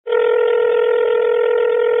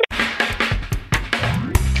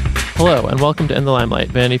Hello, and welcome to In the Limelight,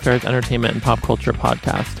 Vanity Fair's entertainment and pop culture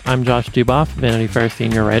podcast. I'm Josh Duboff, Vanity Fair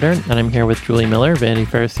senior writer, and I'm here with Julie Miller, Vanity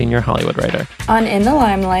Fair senior Hollywood writer. On In the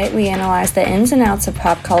Limelight, we analyze the ins and outs of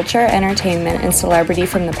pop culture, entertainment, and celebrity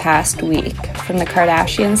from the past week, from the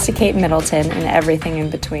Kardashians to Kate Middleton and everything in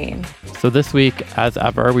between. So this week, as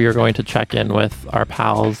ever, we are going to check in with our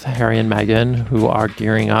pals, Harry and Meghan, who are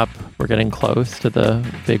gearing up. We're getting close to the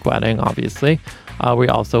big wedding, obviously. We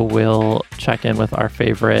also will check in with our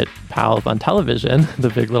favorite pals on television,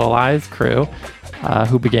 the Big Little Lies crew,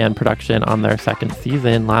 who began production on their second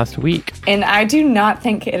season last week. And I do not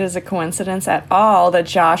think it is a coincidence at all that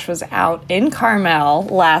Josh was out in Carmel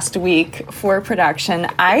last week for production.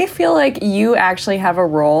 I feel like you actually have a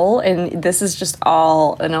role, and this is just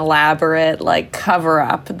all an elaborate,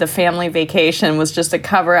 cover-up. The family vacation was just a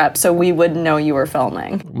cover-up so we wouldn't know you were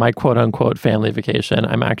filming. My quote-unquote family vacation,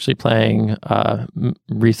 I'm actually playing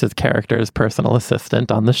Reese's character's personal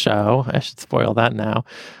assistant on the show. I should spoil that now.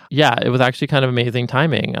 Yeah, it was actually kind of amazing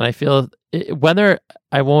timing. And I feel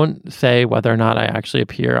I won't say whether or not I actually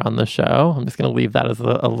appear on the show. I'm just going to leave that as an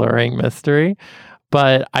alluring mystery.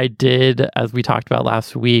 But I did, as we talked about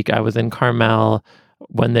last week, I was in Carmel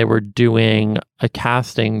when they were doing a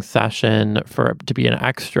casting session to be an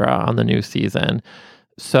extra on the new season.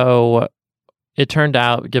 So it turned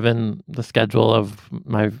out, given the schedule of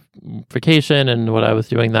my vacation and what I was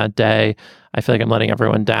doing that day, I feel like I'm letting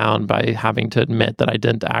everyone down by having to admit that I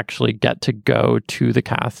didn't actually get to go to the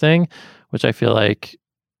casting, which I feel like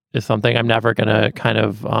is something I'm never going to kind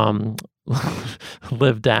of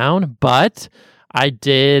live down. But I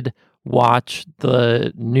did watch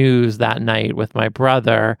the news that night with my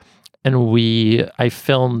brother, and I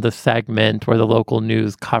filmed the segment where the local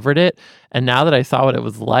news covered it. And now that I saw what it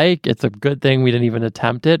was like, it's a good thing we didn't even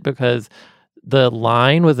attempt it, because the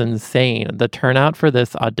line was insane. The turnout for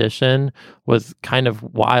this audition was kind of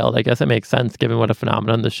wild. I guess it makes sense given what a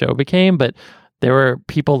phenomenon the show became, but there were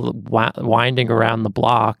people winding around the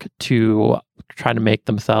block to try to make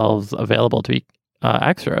themselves available to be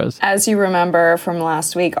extras. As you remember from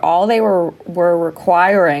last week, all they were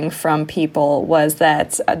requiring from people was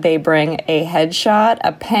that they bring a headshot,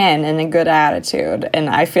 a pen, and a good attitude. And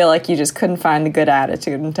I feel like you just couldn't find the good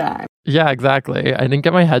attitude in time. Yeah, exactly. I didn't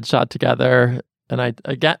get my headshot together. And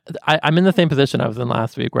I'm in the same position I was in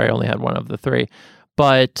last week, where I only had one of the three.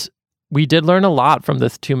 But we did learn a lot from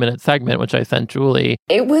this 2-minute segment, which I sent Julie.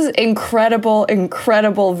 It was incredible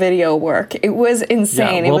video work. It was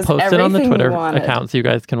insane. Yeah, we'll it was post it on the Twitter account so you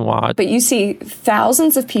guys can watch. But you see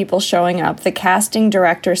thousands of people showing up. The casting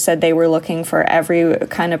director said they were looking for every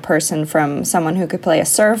kind of person, from someone who could play a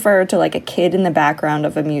surfer to like a kid in the background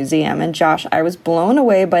of a museum. And Josh, I was blown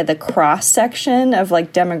away by the cross-section of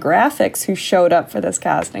demographics who showed up for this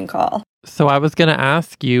casting call. So I was going to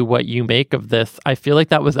ask you what you make of this. I feel like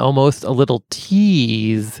that was almost a little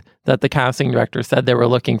tease that the casting director said they were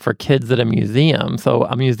looking for kids at a museum. So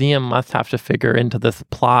a museum must have to figure into this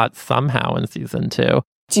plot somehow in season 2.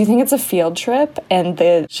 Do you think it's a field trip and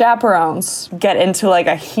the chaperones get into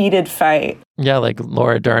a heated fight? Yeah,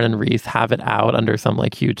 Laura Dern and Reese have it out under some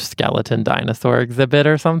huge skeleton dinosaur exhibit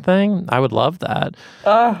or something. I would love that.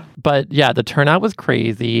 But yeah, the turnout was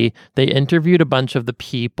crazy. They interviewed a bunch of the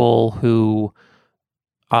people who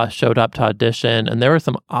showed up to audition, and there were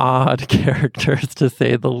some odd characters, to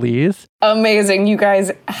say the least. Amazing. You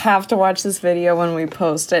guys have to watch this video when we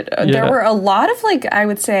post it. Yeah. There were a lot of I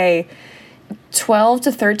would say 12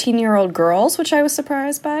 to 13-year-old girls, which I was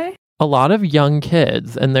surprised by. A lot of young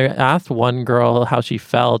kids, and they asked one girl how she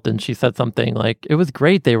felt, and she said something like, "It was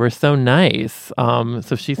great. They were so nice."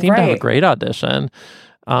 So she seemed to have a great audition.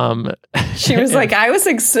 She was I was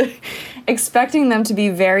expecting them to be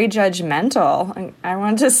very judgmental. I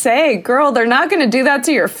wanted to say, girl, they're not going to do that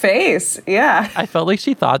to your face. Yeah. I felt like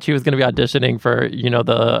she thought she was going to be auditioning for,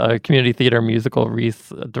 the community theater musical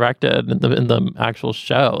Reese directed in the actual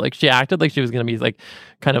show. She acted like she was going to be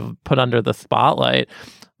kind of put under the spotlight.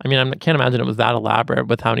 I mean, I can't imagine it was that elaborate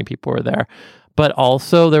with how many people were there. But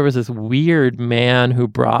also there was this weird man who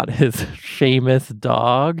brought his Seamus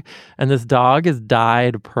dog, and this dog is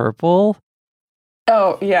dyed purple.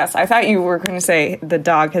 Oh, yes. I thought you were going to say the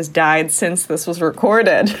dog has died since this was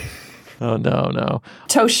recorded. Oh, no.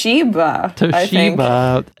 Toshiba, I think.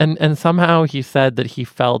 And somehow he said that he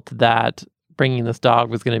felt that bringing this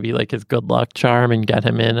dog was going to be his good luck charm and get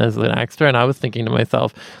him in as an extra. And I was thinking to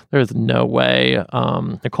myself, there's no way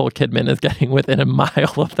Nicole Kidman is getting within a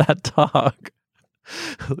mile of that dog.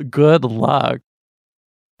 Good luck.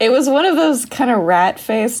 It was one of those kind of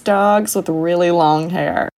rat-faced dogs with really long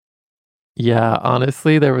hair. Yeah,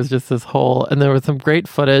 honestly, there was just this whole, and there was some great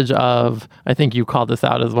footage of, I think you called this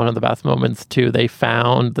out as one of the best moments too. They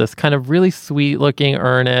found this kind of really sweet looking,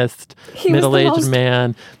 earnest, middle-aged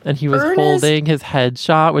man, and he was holding his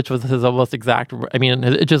headshot, which was his almost exact, I mean,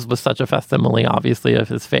 it just was such a facsimile, obviously, of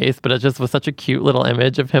his face, but it just was such a cute little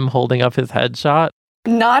image of him holding up his headshot.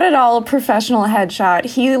 Not at all a professional headshot.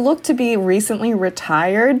 He looked to be recently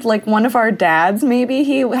retired, like one of our dads maybe.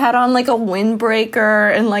 He had on like a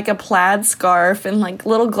windbreaker and like a plaid scarf and like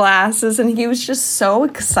little glasses, and he was just so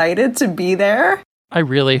excited to be there. I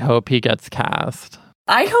really hope he gets cast.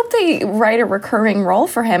 I hope they write a recurring role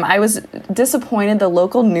for him. I was disappointed the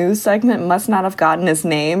local news segment must not have gotten his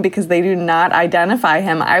name because they do not identify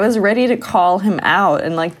him. I was ready to call him out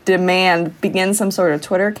and like begin some sort of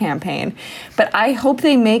Twitter campaign. But I hope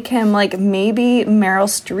they make him like maybe Meryl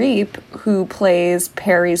Streep, who plays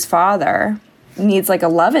Perry's father, needs like a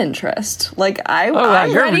love interest. Like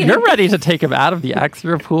you're ready to take him out of the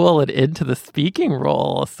extra pool and into the speaking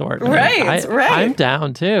role assortment. Right. I'm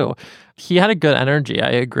down too. He had a good energy. I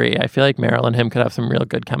agree. I feel like Meryl and him could have some real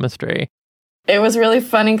good chemistry. It was really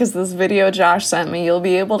funny because this video Josh sent me, you'll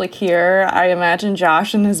be able to hear, I imagine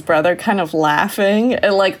Josh and his brother kind of laughing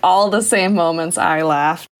at like all the same moments I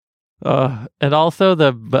laughed. And also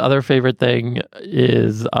the other favorite thing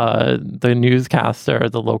is the newscaster,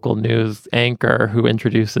 the local news anchor who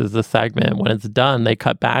introduces the segment. When it's done, they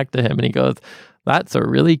cut back to him and he goes, "That's a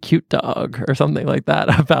really cute dog," or something like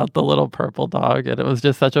that about the little purple dog. And it was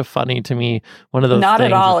just such a funny, to me, one of those Not things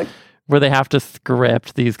at all. where they have to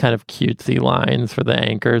script these kind of cutesy lines for the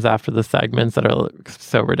anchors after the segments that are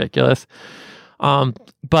so ridiculous.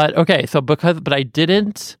 But okay, but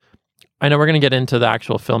I know we're going to get into the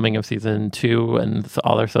actual filming of season 2 and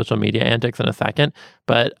all their social media antics in a second,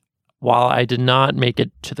 but while I did not make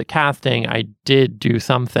it to the casting, I did do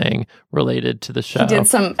something related to the show. He did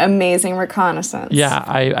some amazing reconnaissance. Yeah,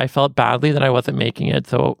 I felt badly that I wasn't making it.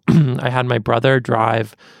 So I had my brother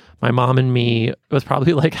drive my mom and me. It was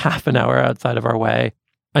probably like half an hour outside of our way.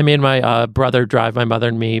 I made my brother drive my mother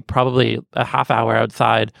and me probably a half hour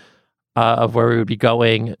outside of where we would be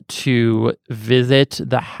going to visit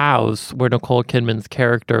the house where Nicole Kidman's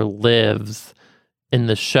character lives in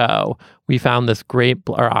the show. We found this great,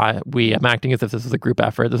 I'm acting as if this was a group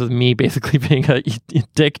effort. This is me basically being a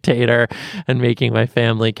dictator and making my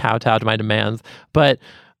family kowtow to my demands. But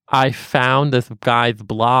I found this guy's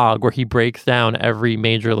blog where he breaks down every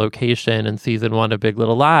major location in season 1 of Big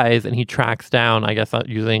Little Lies, and he tracks down, I guess,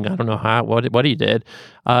 using, I don't know what he did,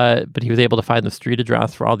 but he was able to find the street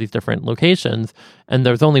address for all these different locations. And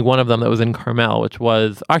there was only one of them that was in Carmel, which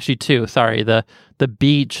was actually 2. Sorry, the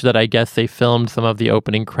beach that I guess they filmed some of the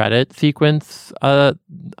opening credit sequence at.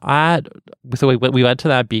 So we went to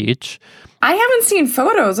that beach. I haven't seen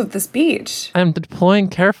photos of this beach. I'm deploying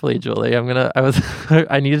carefully, Julie.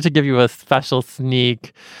 I needed to give you a special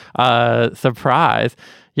sneak surprise.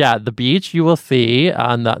 Yeah, the beach you will see,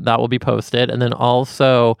 and that will be posted. And then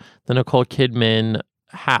also the Nicole Kidman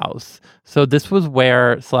house. So this was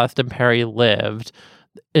where Celeste and Perry lived.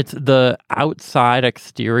 It's the outside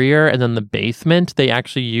exterior, and then the basement. They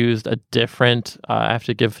actually used a different, I have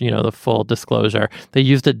to give, the full disclosure. They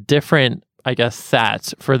used a different, I guess,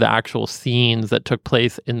 set for the actual scenes that took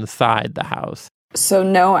place inside the house. So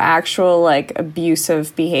no actual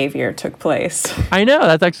abusive behavior took place. I know,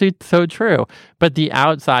 that's actually so true. But the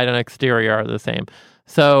outside and exterior are the same.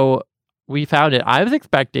 So we found it. I was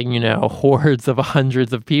expecting, hordes of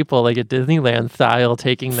hundreds of people, like at Disneyland style,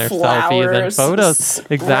 taking their selfies and photos.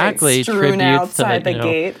 Exactly. Right, strewn outside the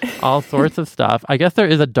gate. All sorts of stuff. I guess there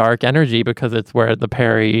is a dark energy because it's where the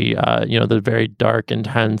Perry, the very dark,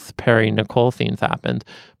 intense Perry-Nicole scenes happened.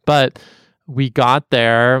 But we got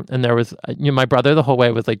there, and there was, my brother the whole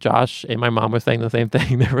way was like, Josh, and my mom was saying the same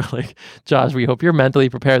thing. They were like, Josh, we hope you're mentally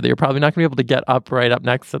prepared that you're probably not going to be able to get up right up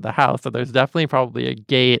next to the house. So there's definitely probably a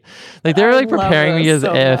gate. Like they were preparing me as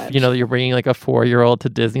if, you're bringing like a 4-year-old to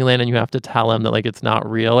Disneyland and you have to tell him that it's not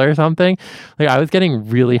real or something. Like I was getting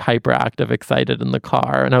really hyperactive, excited in the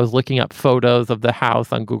car, and I was looking up photos of the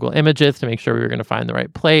house on Google Images to make sure we were going to find the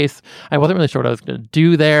right place. I wasn't really sure what I was going to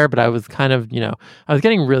do there, but I was kind of, I was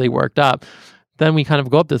getting really worked up. Then we kind of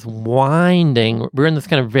go up this we're in this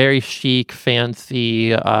kind of very chic,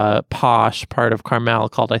 fancy, posh part of Carmel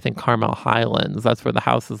called, I think, Carmel Highlands. That's where the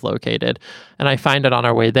house is located. And I find out on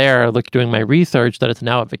our way there, doing my research, that it's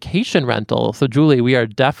now a vacation rental. So, Julie, we are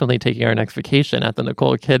definitely taking our next vacation at the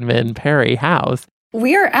Nicole Kidman Perry house.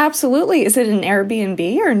 We are absolutely. Is it an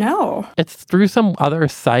Airbnb or no? It's through some other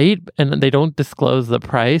site and they don't disclose the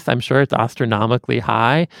price. I'm sure it's astronomically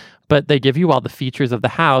high, but they give you all the features of the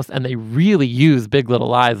house and they really use Big Little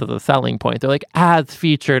Lies as a selling point. They're like, ads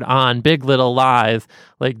featured on Big Little Lies,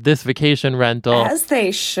 like this vacation rental. As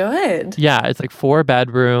they should. Yeah, it's like 4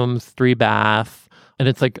 bedrooms, 3 baths. And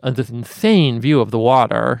it's like this insane view of the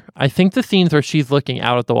water. I think the scenes where she's looking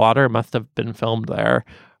out at the water must have been filmed there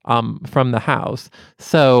from the house.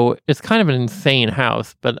 So it's kind of an insane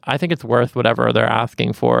house, but I think it's worth whatever they're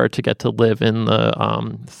asking for to get to live in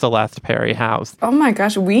the Celeste Perry house. Oh my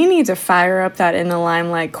gosh, we need to fire up that In the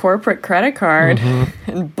Limelight corporate credit card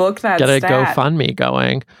and book that Get a stat. GoFundMe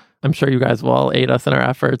going. I'm sure you guys will all aid us in our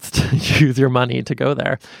efforts to use your money to go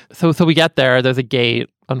there. So we get there. There's a gate,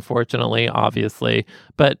 unfortunately, obviously,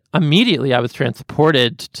 but immediately I was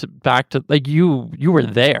transported back to like you were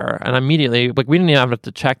there, and immediately like we didn't even have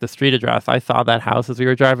to check the street address. I saw that house as we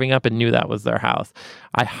were driving up and knew that was their house.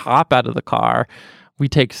 I hop out of the car. We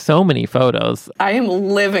take so many photos. I am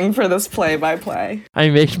living for this play-by-play. I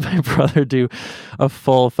made my brother do a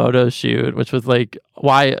full photo shoot, which was like,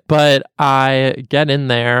 why? But I get in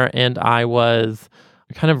there and I was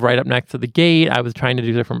kind of right up next to the gate. I was trying to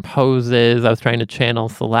do different poses. I was trying to channel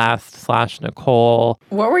Celeste/Nicole.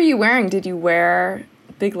 What were you wearing? Did you wear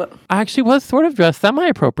Big Little? I actually was sort of dressed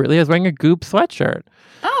semi-appropriately. I was wearing a Goop sweatshirt.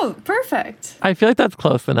 Oh, perfect. I feel like that's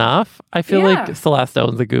close enough. I feel like Celeste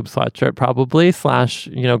owns a Goop sweatshirt probably,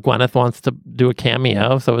 Gwyneth wants to do a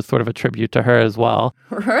cameo, so it's sort of a tribute to her as well.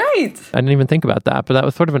 Right. I didn't even think about that, but that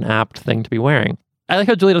was sort of an apt thing to be wearing. I like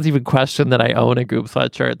how Julie doesn't even question that I own a Goop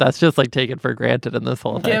sweatshirt. That's just like taken for granted in this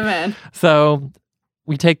whole thing. Given. So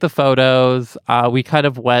we take the photos. We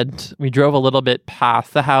drove a little bit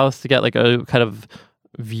past the house to get like a kind of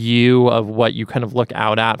view of what you kind of look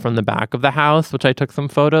out at from the back of the house, which I took some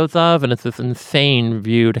photos of. And it's this insane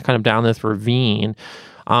view to kind of down this ravine.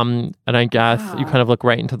 And I guess you kind of look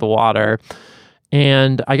right into the water.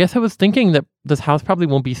 And I guess I was thinking that this house probably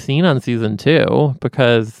won't be seen on season 2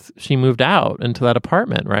 because she moved out into that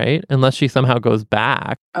apartment, right? Unless she somehow goes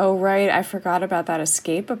back. Oh, right. I forgot about that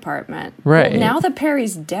escape apartment. Right. Well, now that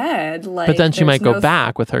Perry's dead, but then she might go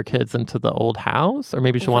back with her kids into the old house, or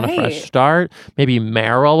maybe she'll want a fresh start. Maybe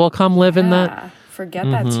Meryl will come live in that.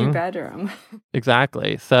 Forget that 2-bedroom.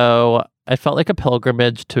 Exactly. So I felt like a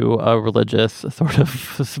pilgrimage to a religious sort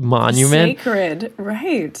of monument. Sacred,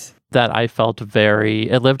 right. That I felt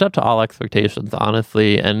it lived up to all expectations,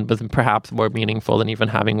 honestly, and was perhaps more meaningful than even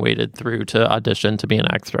having waited through to audition to be an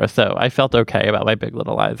extra. So I felt okay about my Big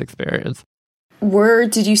Little Lies experience.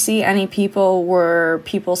 Did you see any people? Were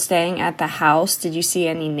people staying at the house? Did you see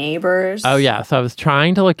any neighbors? Oh, yeah. So I was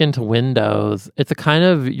trying to look into windows. It's a kind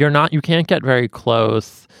of, you can't get very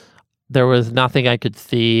close. There was nothing I could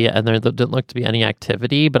see, and there didn't look to be any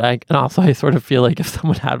activity. But I sort of feel like if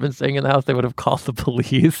someone had been staying in the house, they would have called the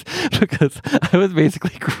police because I was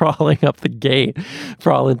basically crawling up the gate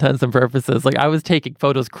for all intents and purposes. Like I was taking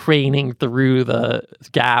photos, craning through the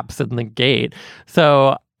gaps in the gate.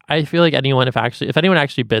 So I feel like if anyone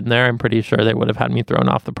actually been there, I'm pretty sure they would have had me thrown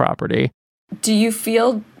off the property. Do you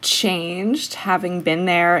feel changed having been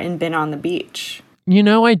there and been on the beach?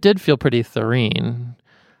 I did feel pretty serene.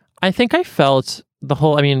 I think I felt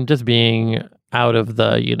just being out of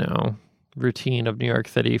the, routine of New York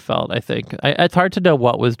City it's hard to know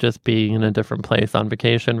what was just being in a different place on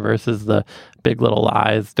vacation versus the Big Little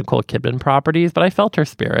Lies, Nicole Kidman properties, but I felt her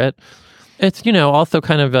spirit. It's, also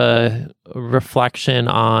kind of a reflection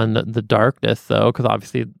on the darkness, though, because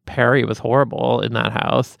obviously Perry was horrible in that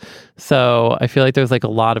house. So I feel like there's like a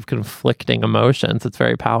lot of conflicting emotions. It's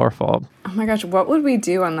very powerful. Oh my gosh, what would we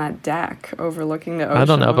do on that deck overlooking the ocean? I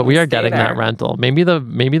don't know, but we are getting that rental. Maybe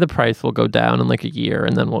the price will go down in like a year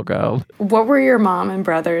and then we'll go. What were your mom and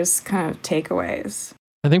brother's kind of takeaways?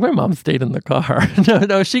 I think my mom stayed in the car.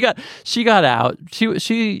 No, she got out.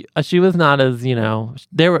 She was not as,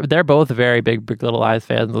 they're both very Big Little Lies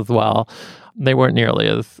fans as well. They weren't nearly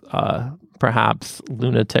as perhaps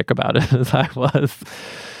lunatic about it as I was.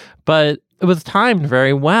 But it was timed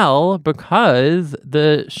very well because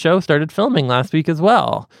the show started filming last week as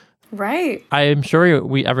well. Right. I'm sure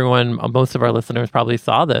most of our listeners probably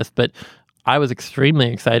saw this, but I was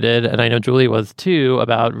extremely excited, and I know Julie was too,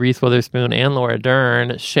 about Reese Witherspoon and Laura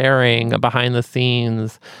Dern sharing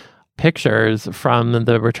behind-the-scenes pictures from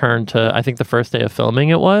the return to, I think, the first day of filming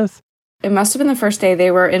it was. It must have been the first day. They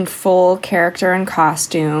were in full character and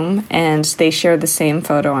costume, and they shared the same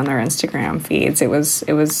photo on their Instagram feeds. It was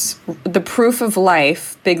the proof of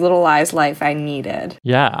life, Big Little Lies life I needed.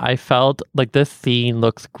 Yeah, I felt like this scene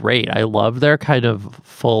looks great. I love their kind of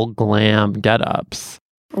full glam get-ups.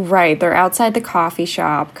 Right, they're outside the coffee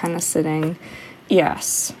shop, kind of sitting.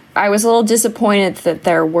 Yes. I was a little disappointed that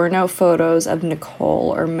there were no photos of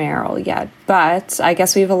Nicole or Meryl yet, but I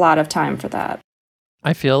guess we have a lot of time for that.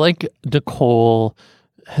 I feel like Nicole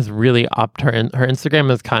has really upped her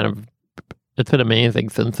Instagram is kind of, it's been amazing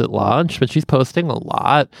since it launched, but she's posting a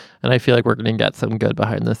lot, and I feel like we're going to get some good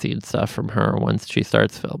behind the scenes stuff from her once she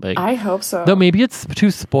starts filming. I hope so. Though maybe it's too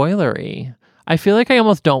spoilery. I feel like I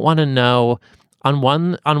almost don't want to know. On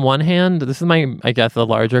one hand, this is I guess the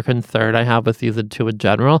larger concern I have with season 2 in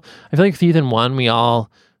general. I feel like season 1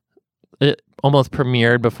 it almost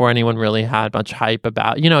premiered before anyone really had much hype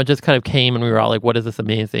about, it just kind of came and we were all like, what is this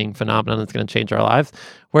amazing phenomenon that's going to change our lives?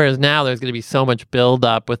 Whereas now there's going to be so much build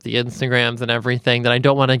up with the Instagrams and everything that I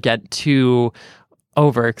don't want to get too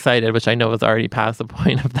overexcited, which I know is already past the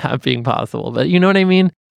point of that being possible. But you know what I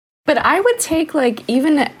mean? But I would take,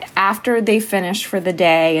 even after they finish for the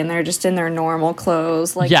day and they're just in their normal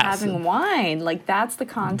clothes, having wine. That's the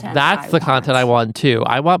content content I want, too.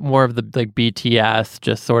 I want more of the, BTS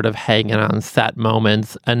just sort of hanging on set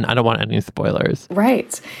moments, and I don't want any spoilers.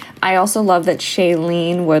 Right. I also love that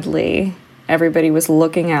Shailene Woodley, everybody was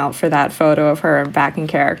looking out for that photo of her back in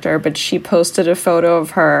character, but she posted a photo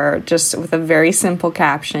of her just with a very simple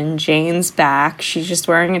caption, Jane's back. She's just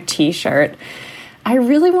wearing a t-shirt. I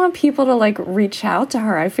really want people to reach out to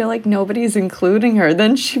her. I feel like nobody's including her.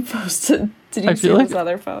 Then she posted. Did you see this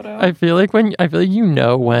other photo? I feel like when you're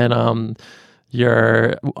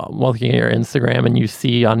looking at your Instagram and you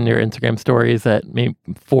see on your Instagram stories that maybe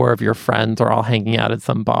 4 of your friends are all hanging out at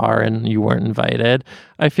some bar and you weren't invited.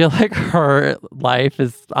 I feel like her life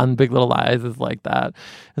is on Big Little Lies is like that.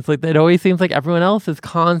 It's like it always seems like everyone else is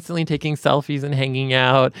constantly taking selfies and hanging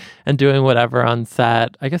out and doing whatever on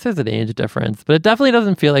set. I guess there's an age difference, but it definitely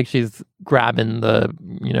doesn't feel like she's grabbing the,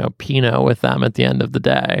 Pinot with them at the end of the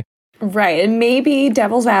day. Right, and maybe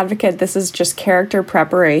devil's advocate, this is just character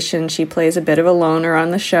preparation. She plays a bit of a loner on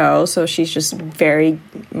the show, so she's just very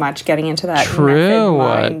much getting into that true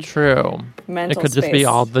mental it could space. Just be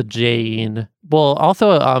all the Jane. Well,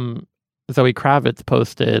 also Zoe Kravitz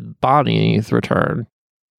posted Bonnie's return.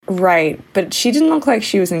 Right, but she didn't look like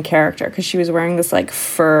she was in character because she was wearing this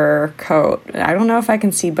fur coat. I don't know if I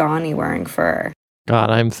can see Bonnie wearing fur. God,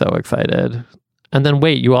 I'm so excited. And then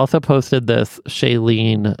wait, you also posted this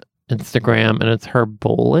Shailene Instagram, and it's her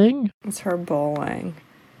bowling? It's her bowling.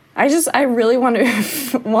 I really want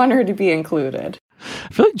her to be included.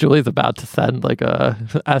 I feel like Julie's about to send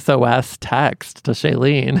a SOS text to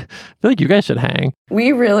Shailene. I feel like you guys should hang.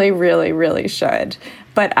 We really, really, really should.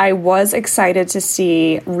 But I was excited to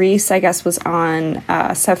see Reese, I guess, was on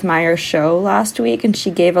Seth Meyers' show last week, and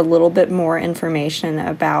she gave a little bit more information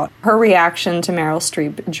about her reaction to Meryl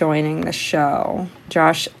Streep joining the show.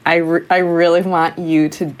 Josh, I really want you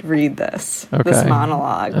to read this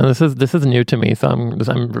monologue. And this is new to me, so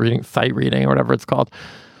I'm reading sight reading or whatever it's called.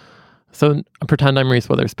 So pretend I'm Reese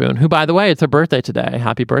Witherspoon, who, by the way, it's her birthday today.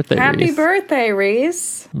 Happy birthday, Reese. Happy birthday,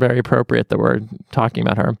 Reese. Very appropriate that we're talking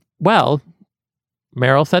about her. Well,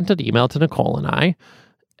 Meryl sent an email to Nicole and I,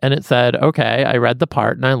 and it said, okay, I read the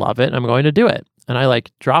part and I love it and I'm going to do it. And I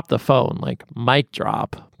dropped the phone, mic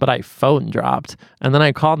drop, but I phone dropped. And then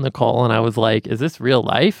I called Nicole and I was like, is this real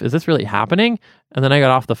life? Is this really happening? And then I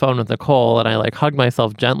got off the phone with Nicole and I hugged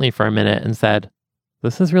myself gently for a minute and said,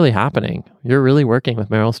 this is really happening. You're really working with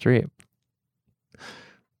Meryl Streep.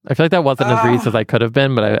 I feel like that wasn't as Reese as I could have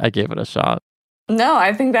been, but I gave it a shot. No,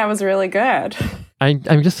 I think that was really good.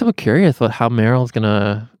 I'm just so curious about how Meryl's going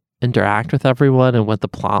to interact with everyone and what the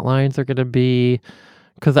plot lines are going to be.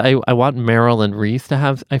 Because I want Meryl and Reese to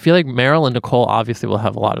have... I feel like Meryl and Nicole obviously will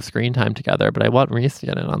have a lot of screen time together, but I want Reese to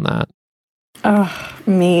get in on that. Oh,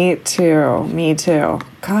 me too.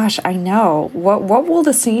 Gosh, I know. What will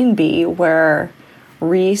the scene be where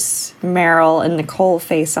Reese, Meryl, and Nicole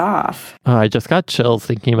face off? I just got chills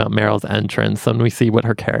thinking about Meryl's entrance when we see what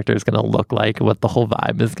her character is going to look like, what the whole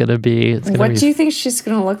vibe is going to be. What do you think she's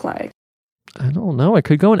going to look like? I don't know. It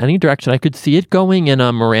could go in any direction. I could see it going in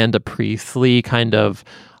a Miranda Priestley kind of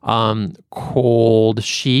cold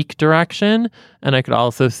chic direction, and I could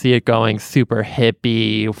also see it going super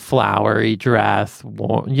hippie, flowery dress.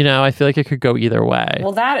 I feel like it could go either way.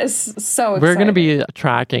 Well, that is so exciting. We're going to be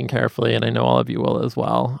tracking carefully, and I know all of you will as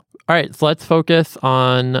well. All right, so let's focus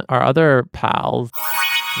on our other pals,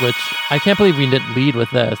 which I can't believe we didn't lead with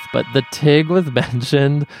this, but the TIG was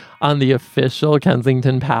mentioned on the official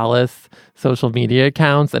Kensington Palace social media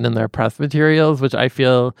accounts and in their press materials, which I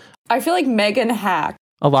feel like Meghan hacked.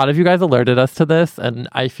 A lot of you guys alerted us to this, and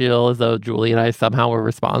I feel as though Julie and I somehow were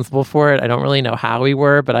responsible for it. I don't really know how we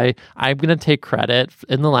were, but I'm going to take credit.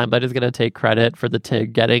 In the Limelight is going to take credit for the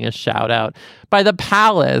TIG getting a shout out by the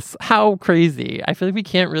Palace. How crazy. I feel like we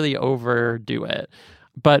can't really overdo it.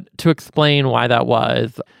 But to explain why that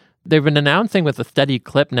was, they've been announcing with a steady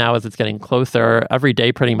clip now as it's getting closer. Every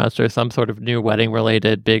day, pretty much, there's some sort of new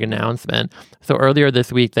wedding-related big announcement. So earlier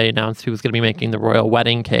this week, they announced who was going to be making the royal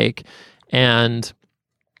wedding cake. And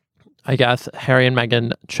I guess Harry and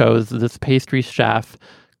Meghan chose this pastry chef,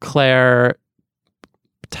 Claire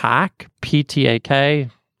Ptak, P-T-A-K.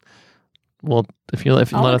 Well, if you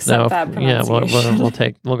let us know,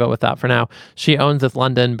 we'll go with that for now. She owns this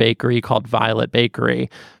London bakery called Violet Bakery.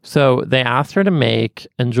 So they asked her to make,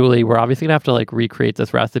 and Julie, we're obviously gonna have to recreate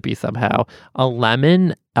this recipe somehow, a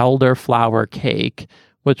lemon elderflower cake,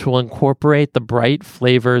 which will incorporate the bright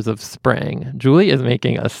flavors of spring. Julie is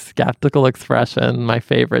making a skeptical expression, my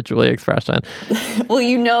favorite Julie expression.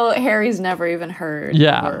 Well, Harry's never even heard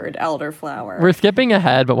the word elderflower. We're skipping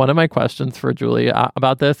ahead, but one of my questions for Julie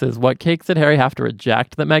about this is, what cakes did Harry have to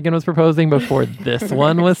reject that Meghan was proposing before this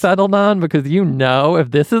one was settled on? Because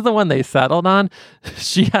if this is the one they settled on,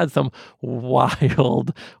 she had some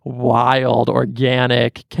wild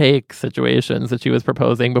organic cake situations that she was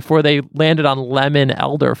proposing before they landed on lemon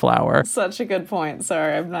elderflower. Such a good point.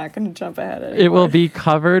 Sorry, I'm not going to jump ahead anymore. It will be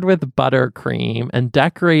covered with buttercream and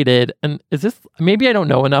decorated. And maybe I don't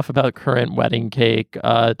know enough about current wedding cake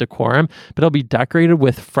decorum, but it'll be decorated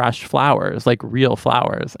with fresh flowers, like real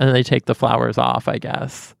flowers. And then they take the flowers off, I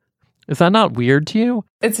guess. Is that not weird to you?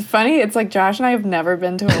 It's funny. It's like Josh and I have never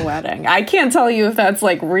been to a wedding. I can't tell you if that's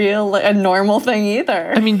a normal thing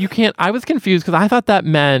either. I mean, you can't. I was confused because I thought that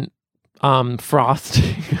meant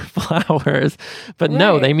frosting flowers, but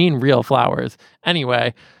no, they mean real flowers.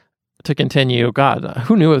 Anyway, to continue, God,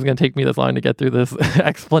 who knew it was going to take me this long to get through this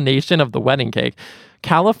explanation of the wedding cake?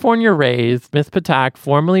 California raised, Miss Ptak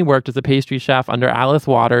formerly worked as a pastry chef under Alice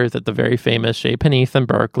Waters at the very famous Chez Panisse in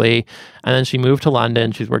Berkeley. And then she moved to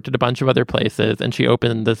London. She's worked at a bunch of other places. And she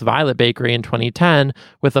opened this Violet Bakery in 2010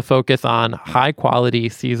 with a focus on high quality,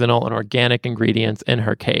 seasonal, and organic ingredients in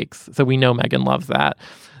her cakes. So we know Meghan loves that.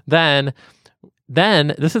 Then,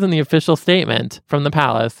 this is in the official statement from the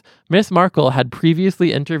palace, Miss Markle had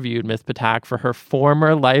previously interviewed Miss Ptak for her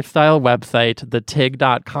former lifestyle website,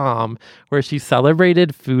 thetig.com, where she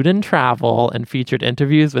celebrated food and travel and featured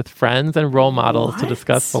interviews with friends and role models to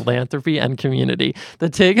discuss philanthropy and community. The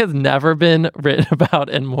TIG has never been written about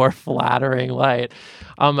in more flattering light.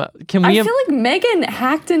 I feel like Meghan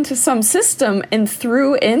hacked into some system and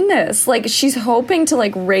threw in this. She's hoping to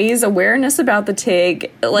raise awareness about the TIG.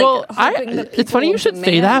 It's funny you should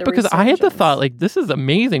say that because I had the thought this is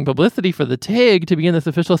amazing publicity for the TIG to be in this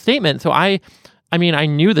official statement. So I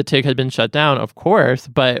knew the TIG had been shut down, of course,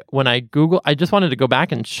 but when I just wanted to go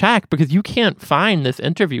back and check because you can't find this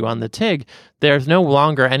interview on the TIG. There's no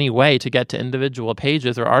longer any way to get to individual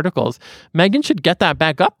pages or articles. Meghan should get that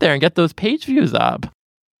back up there and get those page views up.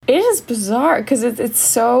 It is bizarre because it's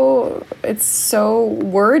so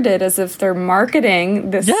worded as if they're marketing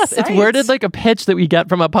this. Yes, site. It's worded like a pitch that we get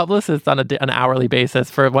from a publicist on an hourly basis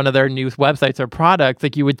for one of their news websites or products.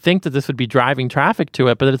 You would think that this would be driving traffic to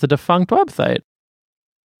it, but it's a defunct website.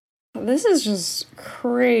 This is just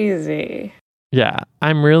crazy. Yeah,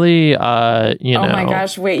 I'm really, Oh my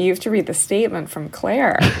gosh! Wait, you have to read the statement from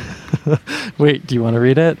Claire. Wait, do you want to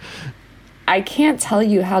read it? I can't tell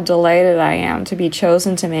you how delighted I am to be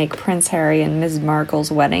chosen to make Prince Harry and Ms.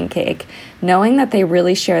 Markle's wedding cake, knowing that they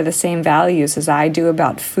really share the same values as I do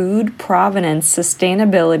about food, provenance,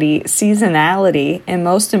 sustainability, seasonality, and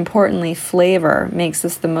most importantly, flavor makes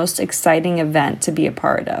this the most exciting event to be a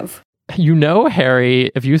part of.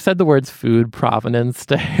 Harry, if you said the words food provenance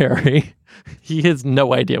to Harry, he has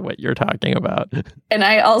no idea what you're talking about. And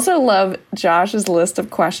I also love Josh's list of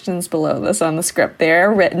questions below this on the script.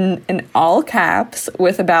 They're written in all caps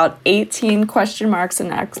with about 18 question marks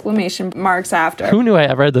and exclamation marks after. Who knew I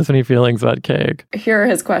ever had this many feelings about cake? Here are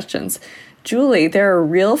his questions. Julie, there are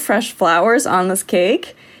real fresh flowers on this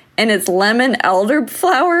cake, and it's lemon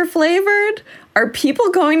elderflower flavored? Are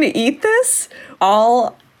people going to eat this?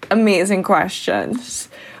 All amazing questions.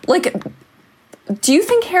 Do you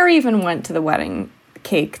think Harry even went to the wedding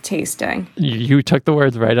cake tasting? You took the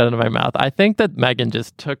words right out of my mouth. I think that Meghan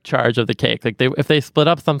just took charge of the cake. If they split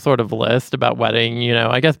up some sort of list about wedding,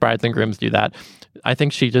 I guess brides and grooms do that. I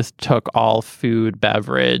think she just took all food,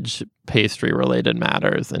 beverage, pastry related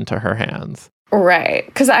matters into her hands. Right.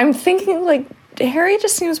 Because I'm thinking, like, Harry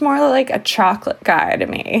just seems more like a chocolate guy to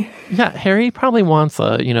me. Yeah, Harry probably wants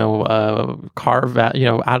a carve out,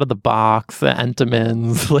 out of the box, the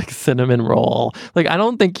Entenmann's, like, cinnamon roll. Like, I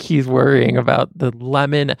don't think he's worrying about the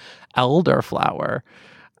lemon elderflower.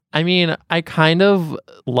 I mean, I kind of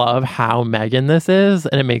love how Meghan this is,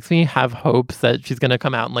 and it makes me have hopes that she's going to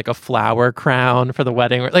come out in like a flower crown for the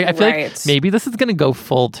wedding. Like, I feel like maybe this is going to go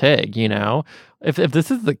full Tig, If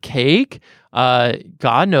this is the cake,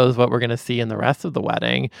 God knows what we're going to see in the rest of the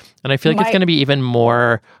wedding. And I feel like it's going to be even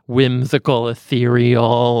more whimsical,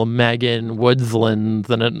 ethereal, Meghan Woodslands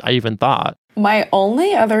than I even thought. My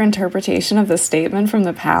only other interpretation of the statement from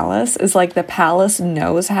the palace is like the palace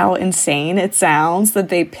knows how insane it sounds that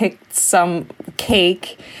they picked some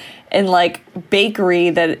cake and like bakery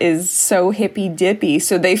that is so hippy dippy,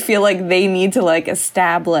 so they feel like they need to like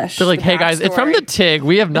establish. They're like, hey guys, it's from the Tig.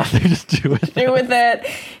 We have nothing to do with it.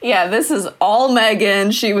 Yeah, this is all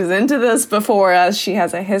Meghan. She was into this before us. She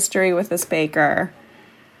has a history with this baker.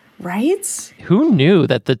 Right? Who knew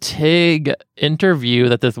that the Tig interview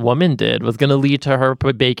that this woman did was going to lead to her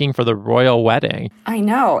baking for the royal wedding? I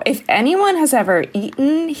know. If anyone has ever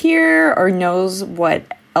eaten here or knows what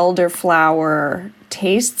elderflower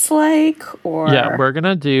tastes like, or... Yeah, we're going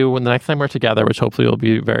to do, when the next time we're together, which hopefully will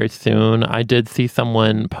be very soon, I did see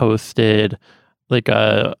someone posted like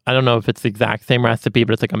I don't know if it's the exact same recipe,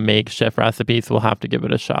 but it's like a makeshift recipe, so we'll have to give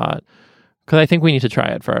it a shot. Because I think we need to try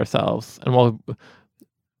it for ourselves. And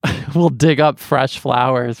we'll dig up fresh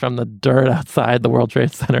flowers from the dirt outside the World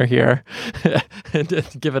Trade Center here and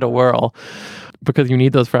just give it a whirl, because you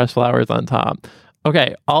need those fresh flowers on top.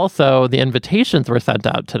 Okay, also, the invitations were sent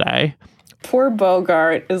out today. Poor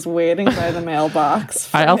Bogart is waiting by the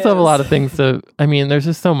mailbox. I also have a lot of things there's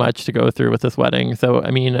just so much to go through with this wedding. So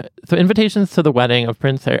invitations to the wedding of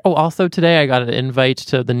Prince Harry. Oh, also today I got an invite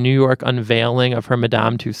to the New York unveiling of her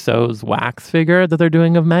Madame Tussauds wax figure that they're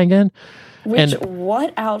doing of Meghan.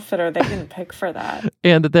 What outfit are they going to pick for that?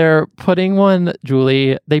 And they're putting one,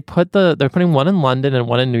 Julie, they're putting one in London and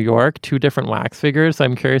one in New York, 2 different wax figures. So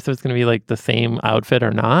I'm curious if it's going to be like the same outfit or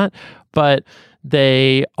not. But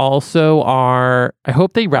they also are, I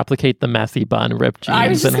hope they replicate the messy bun ripped jeans. I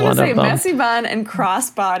was just going to say messy bun and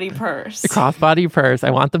crossbody purse. The crossbody purse. I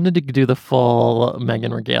want them to do the full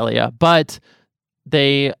Meghan regalia. But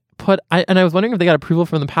they... I was wondering if they got approval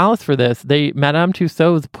from the palace for this. Madame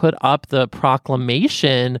Tussauds put up the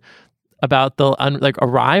proclamation about the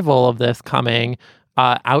arrival of this coming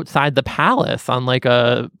outside the palace on like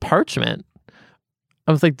a parchment.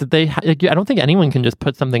 I was like, I don't think anyone can just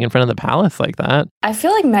put something in front of the palace like that. I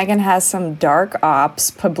feel like Meghan has some dark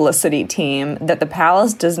ops publicity team that the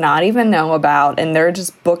palace does not even know about, and they're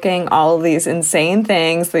just booking all of these insane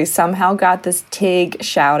things. They somehow got this Tig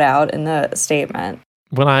shout out in the statement.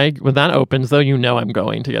 When that opens, though, I'm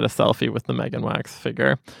going to get a selfie with the Meghan wax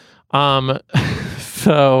figure.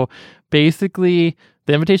 So basically,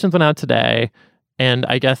 the invitations went out today, and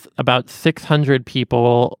I guess about 600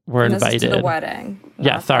 people were invited. This is to the wedding.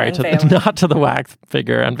 Yeah, sorry, not to the wax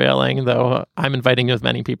figure unveiling, though I'm inviting as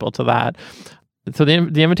many people to that. So the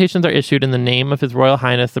invitations are issued in the name of His Royal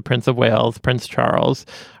Highness, the Prince of Wales, Prince Charles.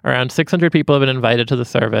 Around 600 people have been invited to the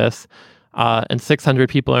service. And 600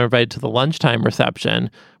 people are invited to the lunchtime reception,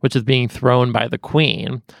 which is being thrown by the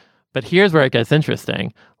Queen. But here's where it gets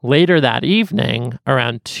interesting. Later that evening,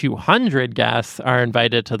 around 200 guests are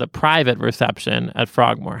invited to the private reception at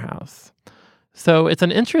Frogmore House. So it's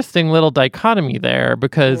an interesting little dichotomy there,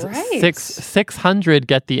 because 600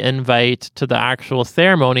 get the invite to the actual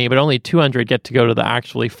ceremony, but only 200 get to go to the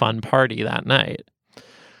actually fun party that night.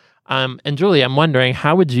 And Julie, I'm wondering,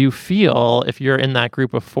 how would you feel if you're in that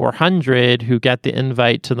group of 400 who get the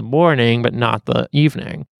invite to the morning, but not the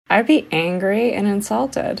evening? I'd be angry and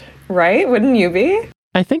insulted, right? Wouldn't you be?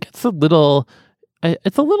 I think it's a little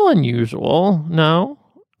unusual. No,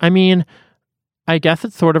 I mean, I guess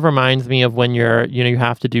it sort of reminds me of when you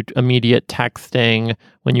have to do immediate texting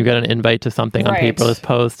when you get an invite to something on Paperless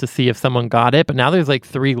Post to see if someone got it. But now there's like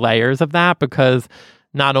 3 layers of that, because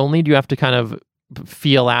not only do you have to kind of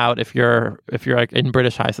feel out if you're like in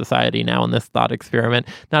British high society now in this thought experiment,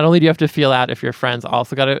 not only do you have to feel out if your friends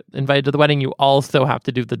also got invited to the wedding, you also have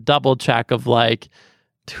to do the double check of like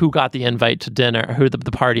who got the invite to dinner, who the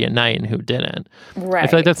party at night, and who didn't. Right. I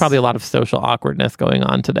feel like there's probably a lot of social awkwardness going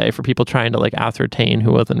on today for people trying to like ascertain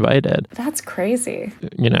who was invited. That's crazy.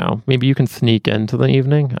 Maybe you can sneak into the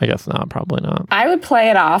evening. I guess not. Probably not. I would play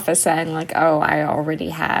it off as saying like, oh, I already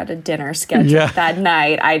had a dinner scheduled that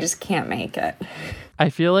night. I just can't make it. I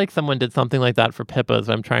feel like someone did something like that for Pippa's,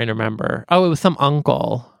 but I'm trying to remember. Oh, it was some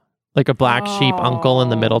uncle. like a black sheep uncle in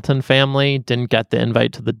the Middleton family didn't get the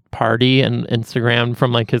invite to the party and Instagrammed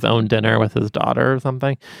from like his own dinner with his daughter or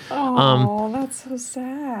something. That's so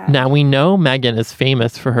sad. Now we know Meghan is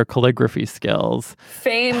famous for her calligraphy skills.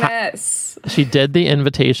 Famous. She did the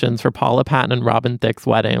invitations for Paula Patton and Robin Thicke's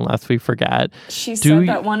wedding, lest we forget. She said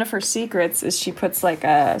that one of her secrets is she puts like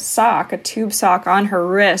a tube sock on her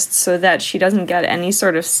wrist so that she doesn't get any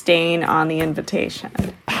sort of stain on the invitation.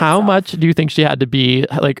 How much do you think she had to be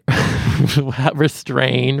like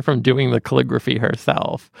restrained from doing the calligraphy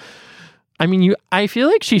herself? I mean, I feel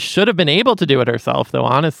like she should have been able to do it herself, though,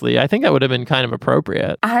 honestly. I think that would have been kind of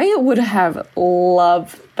appropriate. I would have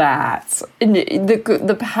loved that.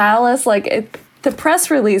 The palace, like, the press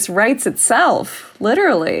release writes itself,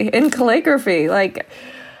 literally, in calligraphy. Like,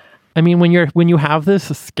 I mean, when you have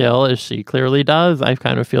this skill, as she clearly does, I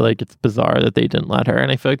kind of feel like it's bizarre that they didn't let her.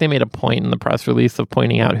 And I feel like they made a point in the press release of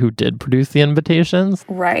pointing out who did produce the invitations.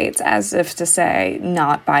 Right, as if to say,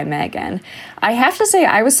 not by Meghan. I have to say,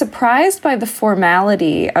 I was surprised by the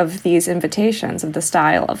formality of these invitations, of the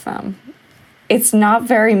style of them. It's not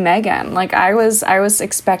very Meghan. Like, I was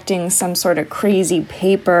expecting some sort of crazy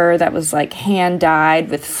paper that was like hand dyed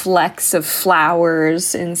with flecks of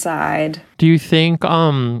flowers inside. Do you think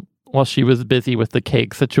while she was busy with the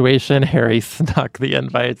cake situation, Harry snuck the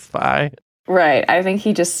invites by? Right. I think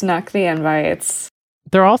he just snuck the invites.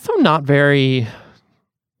 They're also not very...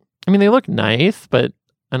 I mean, they look nice, but...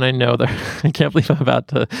 And I know I can't believe I'm about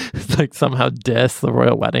to like somehow diss the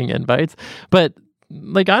royal wedding invites. But,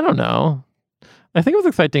 like, I don't know. I think I was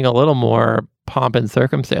expecting a little more pomp and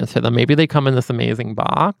circumstance to them. Maybe they come in this amazing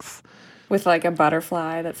box. With like a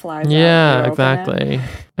butterfly that flies out. Yeah, exactly.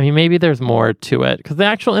 I mean, maybe there's more to it because the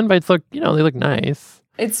actual invites look, they look nice.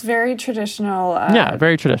 It's very traditional. Yeah,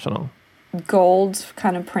 very traditional. Gold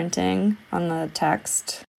kind of printing on the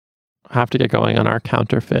text. Have to get going on our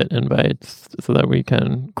counterfeit invites so that we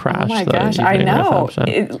can crash the evening I know.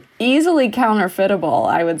 reception. Easily counterfeitable,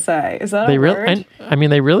 I would say. Is that a word? I mean,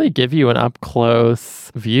 they really give you an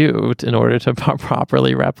up-close view in order to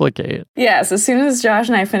properly replicate. Yes, as soon as Josh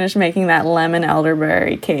and I finished making that lemon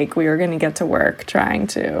elderberry cake, we were going to get to work trying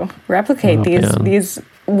to replicate these.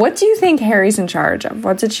 What do you think Harry's in charge of?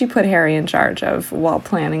 What did she put Harry in charge of while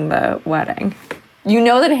planning the wedding? You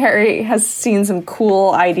know that Harry has seen some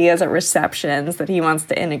cool ideas at receptions that he wants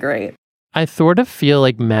to integrate. I sort of feel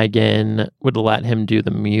like Meghan would let him do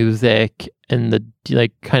the music and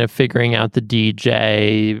the kind of figuring out the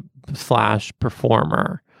DJ /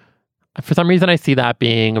 performer. For some reason, I see that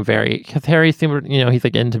being because Harry seems, he's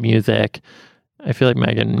like into music. I feel like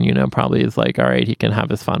Meghan, probably is like, all right, he can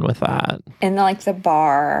have his fun with that. And like the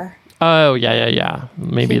bar. Oh, yeah.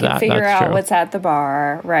 Maybe he can figure out true. What's at the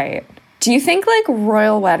bar, right? Do you think like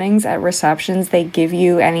royal weddings at receptions, they give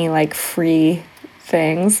you any like free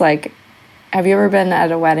things? Like, have you ever been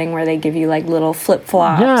at a wedding where they give you like little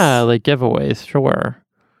flip-flops? Yeah, like giveaways, sure.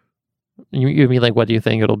 You mean like, what do you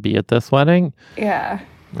think it'll be at this wedding? Yeah.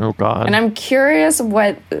 Oh, God. And I'm curious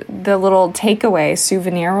what the little takeaway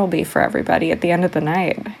souvenir will be for everybody at the end of the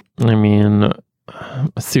night. I mean,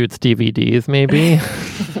 Suits DVDs, maybe?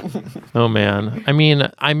 Oh, man. I mean,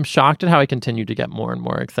 I'm shocked at how I continue to get more and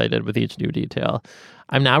more excited with each new detail.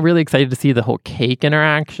 I'm now really excited to see the whole cake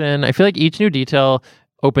interaction. I feel like each new detail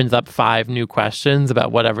opens up 5 new questions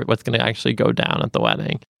about what's going to actually go down at the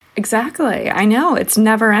wedding. Exactly. I know. It's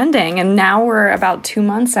never ending. And now we're about 2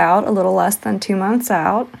 months out, a little less than 2 months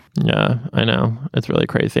out. Yeah, I know. It's really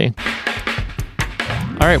crazy.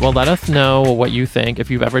 All right, well, let us know what you think.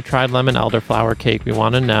 If you've ever tried lemon elderflower cake, we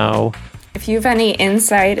want to know. If you have any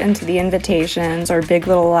insight into the invitations or Big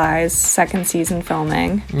Little Lies second season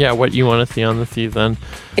filming. Yeah, what you want to see on the season.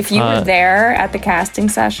 If you were there at the casting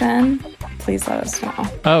session, please let us know.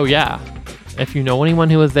 Oh, yeah. If you know anyone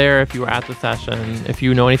who was there, if you were at the session, if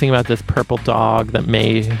you know anything about this purple dog that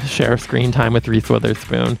may share screen time with Reese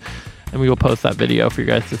Witherspoon, and we will post that video for you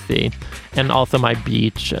guys to see. And also my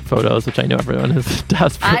beach photos, which I know everyone is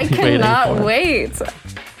desperately waiting for. I cannot wait.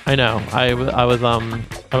 I know. I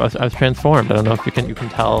was transformed. I don't know if you can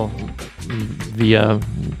tell via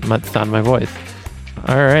the sound of my voice.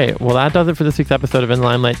 All right. Well, that does it for this week's episode of In the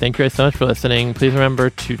Limelight. Thank you guys so much for listening. Please remember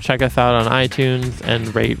to check us out on iTunes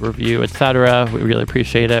and rate, review, etc. We really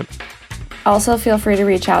appreciate it. Also, feel free to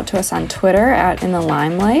reach out to us on Twitter at In the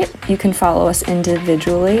Limelight. You can follow us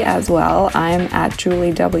individually as well. I'm at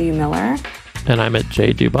Julie W. Miller. And I'm at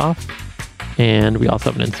Jay Duboff. And we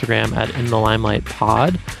also have an Instagram at In the Limelight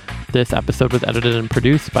Pod. This episode was edited and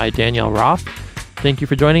produced by Danielle Roth. Thank you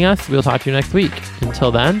for joining us. We'll talk to you next week.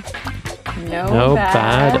 Until then, no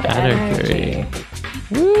bad energy.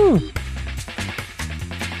 Woo!